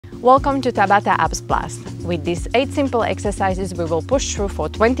Welcome to Tabata Abs Blast. With these 8 simple exercises, we will push through for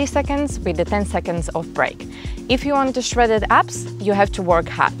 20 seconds with the 10 seconds of break. If you want shredded abs, you have to work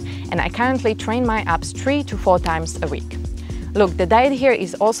hard, and I currently train my abs 3 to 4 times a week. Look, the diet here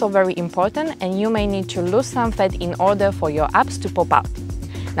is also very important, and you may need to lose some fat in order for your abs to pop out.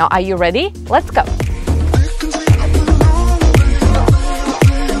 Now, are you ready? Let's go!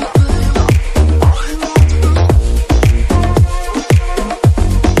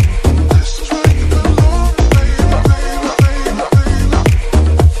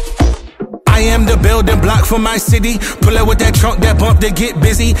 Building block for my city. Pull up with that trunk, that bump, they get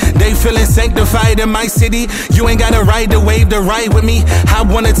busy. They feeling sanctified in my city. You ain't gotta ride the wave to ride with me. I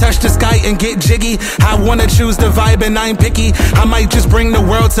wanna touch the sky and get jiggy. I wanna choose the vibe and I'm picky. I might just bring the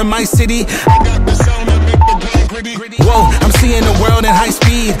world to my city. I got the sound that make the game gritty. Whoa, I'm seeing the world in high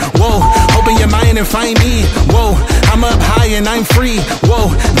speed. Whoa, open your mind and find me. Whoa, I'm up high and I'm free. Whoa,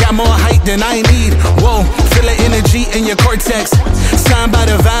 got more height than I need. Whoa, feel the energy in your cortex. Signed by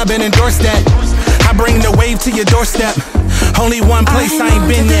the vibe and endorse that. I bring the wave to your doorstep. Only one place I ain't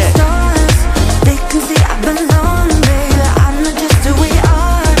been yet. They can see I belong, baby. I'm not just who we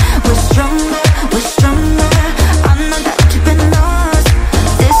are. We're stronger, we're stronger. I'm not that you've been lost.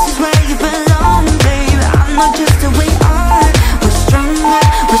 This is where you belong, baby. I'm not just who we are. We're stronger,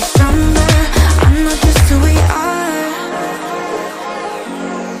 we're stronger. I'm not just who we are.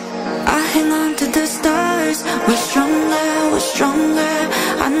 I hang on to the stars. We're stronger, we're stronger.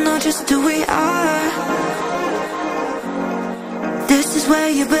 I know just who we are. This is where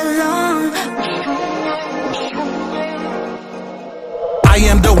you belong. I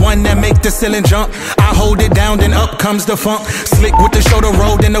am the one that make the ceiling jump. I hold it down, then up comes the funk. Slick with the shoulder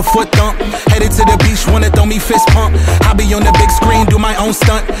roll, then the foot thump. Headed to the beach, wanna throw me fist pump. I be on the big screen, do my own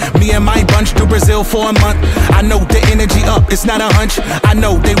stunt. Me and my bunch do Brazil for a month. I know the energy up, it's not a hunch. I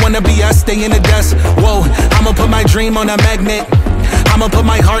know they wanna be us, stay in the dust. Whoa, I'ma put my dream on a magnet. I'ma put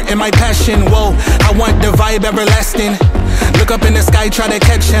my heart and my passion. Whoa, I want the vibe everlasting. Look up in the sky, try to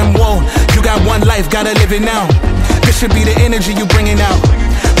catch him. Whoa, you got one life, gotta live it now. This should be the energy you bringing out.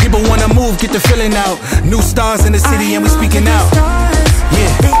 People wanna move, get the feeling out. New stars in the city and we speaking out. Yeah.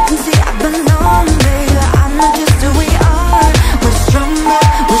 They can see I belong, baby. I'm not just who we are. We're stronger,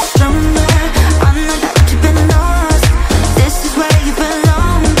 we're stronger. I'm not that you've been lost. This is where you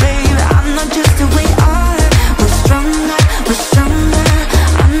belong, baby. I'm not just who we are. We're stronger, we're stronger.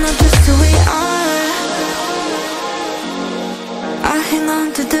 I'm not just who we are. I hang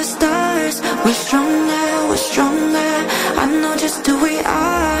on to the stars. We're stronger, we're stronger. I know just who we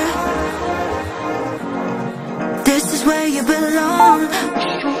are. This is where you belong.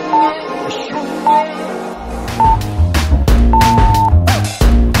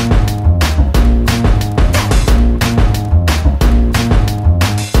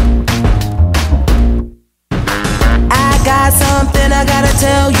 I got something I gotta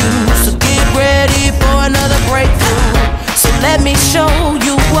tell you, so get ready for another breakthrough. So let me show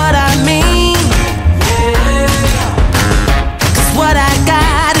you what I mean. Cause what I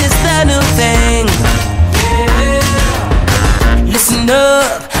got is the new thing. Listen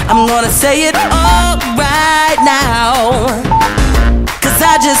up, I'm gonna say it all right now. Cause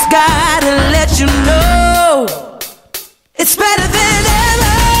I just gotta let you know it's better than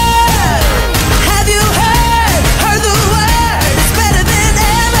ever. Have you heard the word? It's better than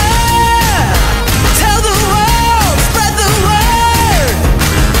ever. Tell the world, spread the word.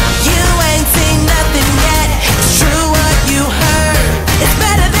 You ain't seen nothing yet, it's true what you heard. It's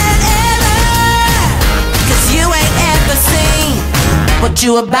better than ever. Cause you ain't ever seen what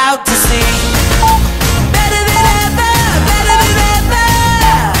you about to see.